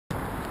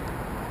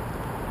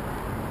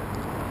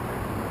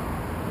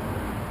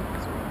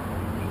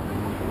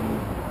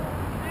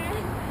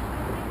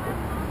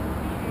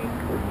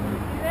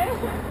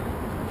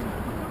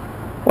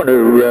I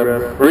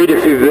want to read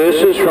a few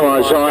verses from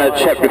Isaiah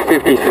chapter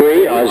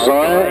 53.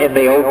 Isaiah in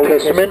the Old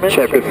Testament,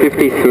 chapter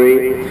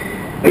 53.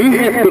 Who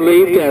hath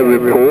believed our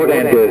report,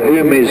 and to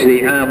whom is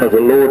the arm of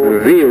the Lord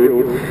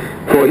revealed?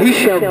 For he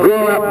shall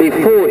grow up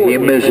before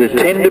him as a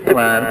tender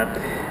plant,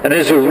 and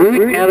as a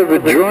root out of a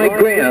dry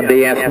ground.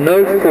 He hath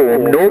no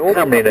form nor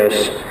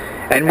comeliness,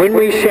 and when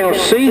we shall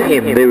see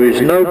him, there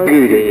is no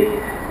beauty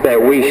that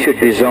we should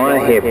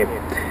desire him.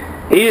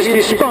 He is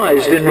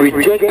despised and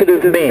rejected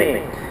of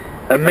men,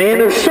 a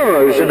man of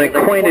sorrows and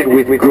acquainted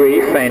with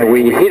grief, and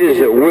we hid as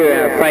it were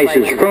our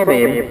faces from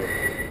him.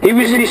 He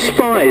was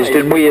despised,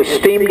 and we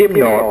esteemed him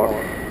not.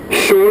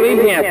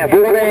 Surely he hath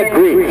bore our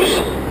griefs,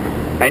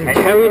 and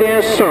carried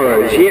our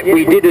sorrows, yet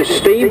we did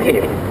esteem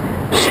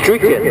him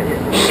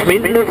stricken,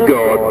 smitten of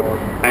God,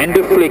 and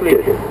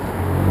afflicted.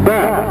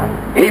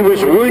 But he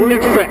was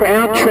wounded for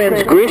our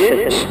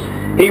transgressions,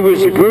 he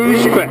was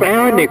bruised for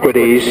our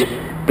iniquities.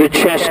 The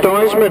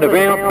chastisement of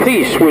our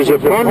peace was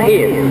upon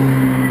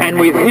him, and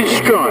with his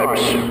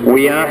stripes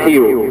we are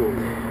healed.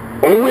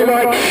 All we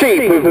like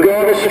sheep have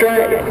gone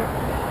astray.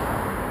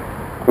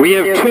 We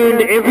have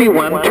turned every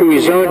one to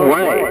his own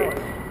way,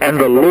 and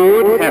the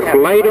Lord hath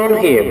laid on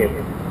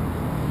him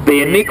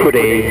the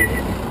iniquity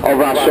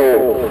of us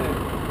all.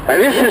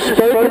 And this is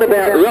spoken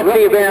about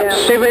roughly about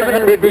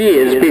 700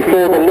 years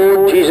before the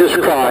Lord Jesus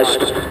Christ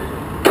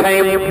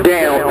came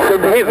down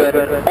from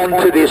heaven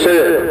onto this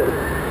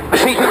earth.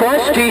 See,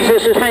 Christ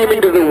Jesus came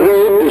into the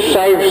world to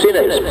save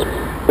sinners.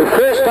 But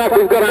first up,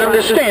 we've got to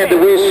understand that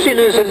we're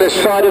sinners in the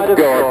sight of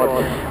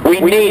God. We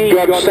need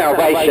God's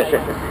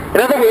salvation. In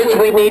other words,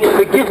 we need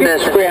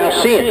forgiveness for our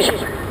sins.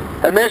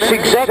 And that's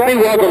exactly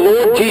why the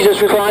Lord Jesus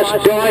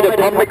Christ died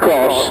upon the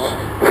cross,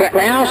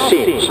 for our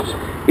sins.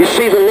 You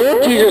see, the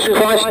Lord Jesus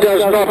Christ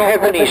does not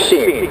have any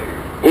sin.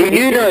 He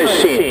knew no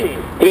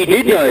sin. He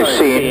did no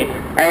sin,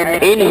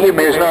 and in him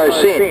is no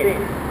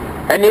sin.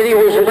 And yet he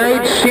was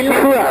made sin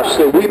for us,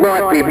 that we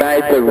might be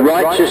made the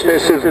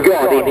righteousness of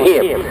God in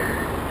him.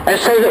 And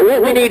so that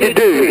what we need to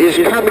do is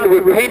come in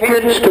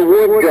repentance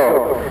toward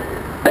God.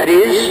 That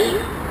is,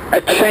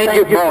 a change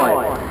of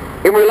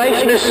mind. In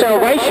relation to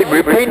salvation,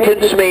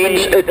 repentance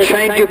means a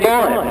change of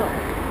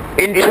mind.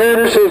 In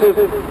terms of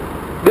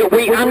that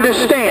we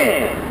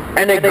understand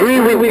and agree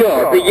with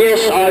God that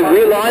yes, I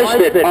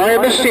realise that I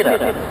am a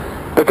sinner,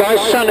 but thy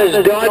Son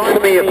has died for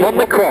me upon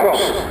the cross.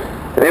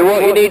 Then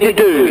what you need to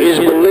do is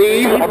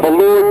believe on the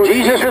Lord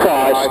Jesus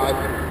Christ,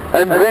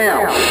 and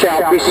thou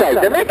shalt be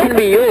saved. And that can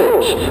be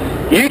yours.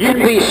 You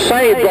can be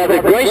saved by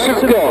the grace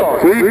of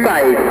God through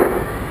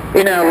faith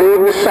in our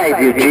Lord and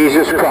Saviour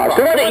Jesus Christ.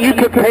 So why don't you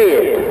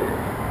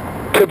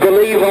prepare to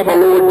believe on the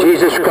Lord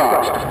Jesus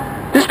Christ?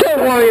 Just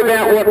don't worry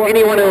about what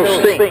anyone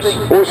else thinks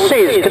or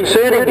says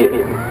concerning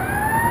you.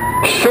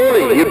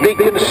 Surely you'd be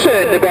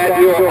concerned about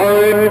your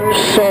own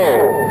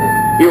soul,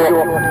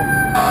 your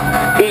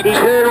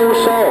eternal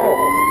soul.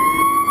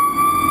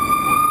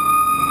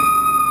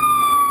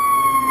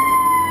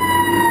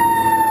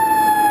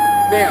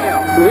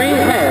 Now, we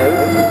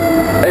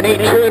have an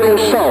eternal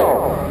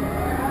soul.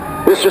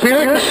 The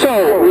spirit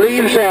soul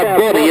leaves our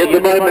body at the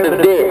moment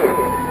of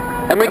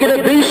death. And we're going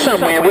to be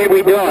somewhere where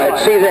we die.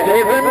 It's either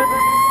heaven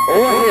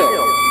or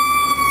hell.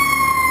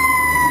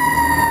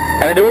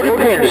 And it all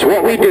depends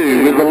what we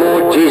do with the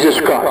Lord Jesus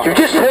Christ. You've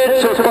just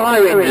heard some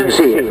fire engines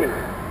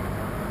here.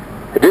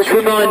 This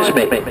reminds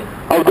me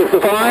of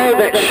the fire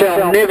that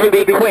shall never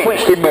be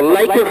quenched in the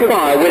lake of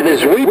fire, where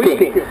there's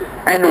weeping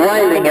and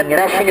wailing and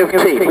gnashing of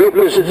teeth. Look,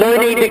 there's no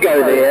need to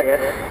go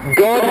there.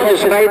 God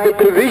has made the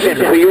provision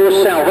for your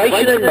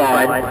salvation and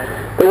mine,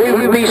 that we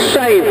will be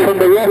saved from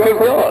the wrath of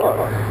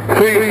God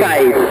through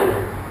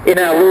faith in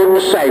our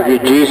Lord and Saviour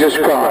Jesus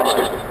Christ.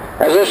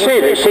 As I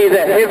said, it's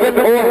either heaven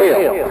or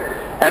hell.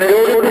 And it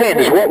all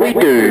depends what we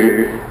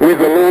do with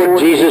the Lord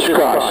Jesus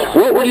Christ.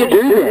 What will you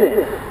do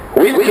then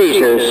with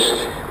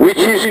Jesus, which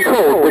is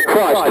called the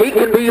Christ? He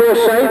can be your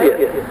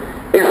Saviour.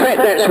 In fact,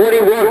 that's what he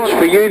wants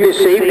for you this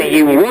evening.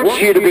 He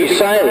wants you to be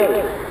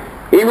saved.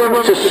 He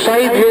wants to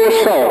save your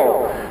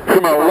soul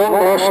from a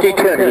long-lost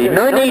eternity.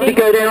 No need to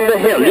go down to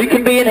hell. You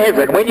can be in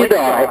heaven when you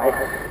die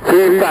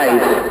through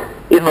faith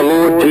in the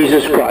Lord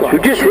Jesus Christ. We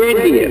just read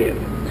here.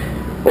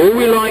 All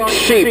we like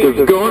sheep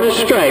have gone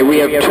astray. We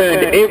have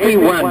turned every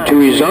one to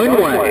his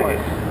own way.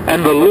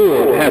 And the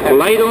Lord hath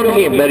laid on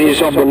him, that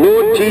is, on the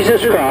Lord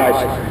Jesus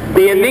Christ,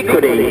 the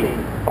iniquity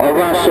of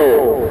us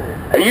all.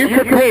 Are you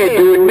prepared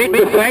to admit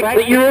the fact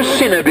that you're a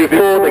sinner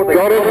before the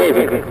God of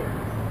heaven?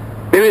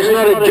 There is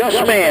not a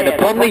just man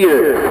upon the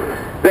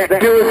earth that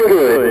doeth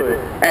good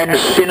and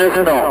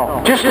sinneth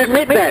not. Just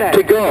admit that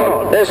to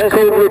God. That's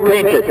called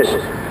repentance.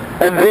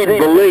 And then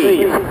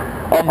believe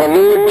on the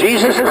Lord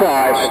Jesus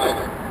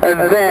Christ, and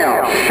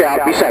thou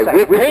shalt be saved.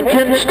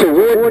 Repentance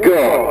toward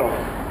God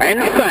and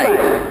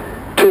faith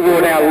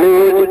toward our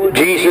Lord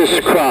Jesus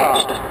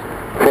Christ.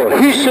 For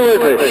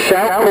whosoever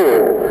shall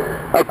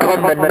call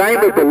upon the name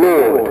of the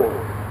Lord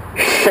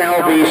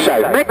shall be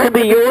saved. That can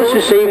be yours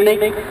this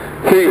evening.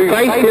 Through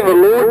faith in the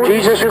Lord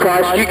Jesus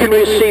Christ, you can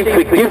receive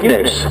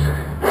forgiveness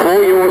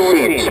for your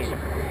sins.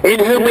 in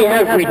whom we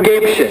have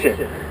redemption,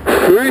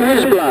 through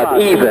his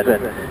blood even,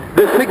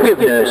 the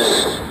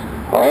forgiveness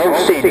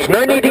of sins.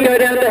 No need to go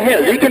down to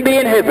hell. You can be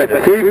in heaven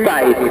through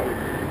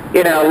faith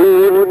in our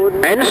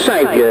Lord and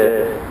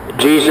Saviour,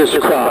 Jesus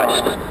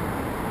Christ.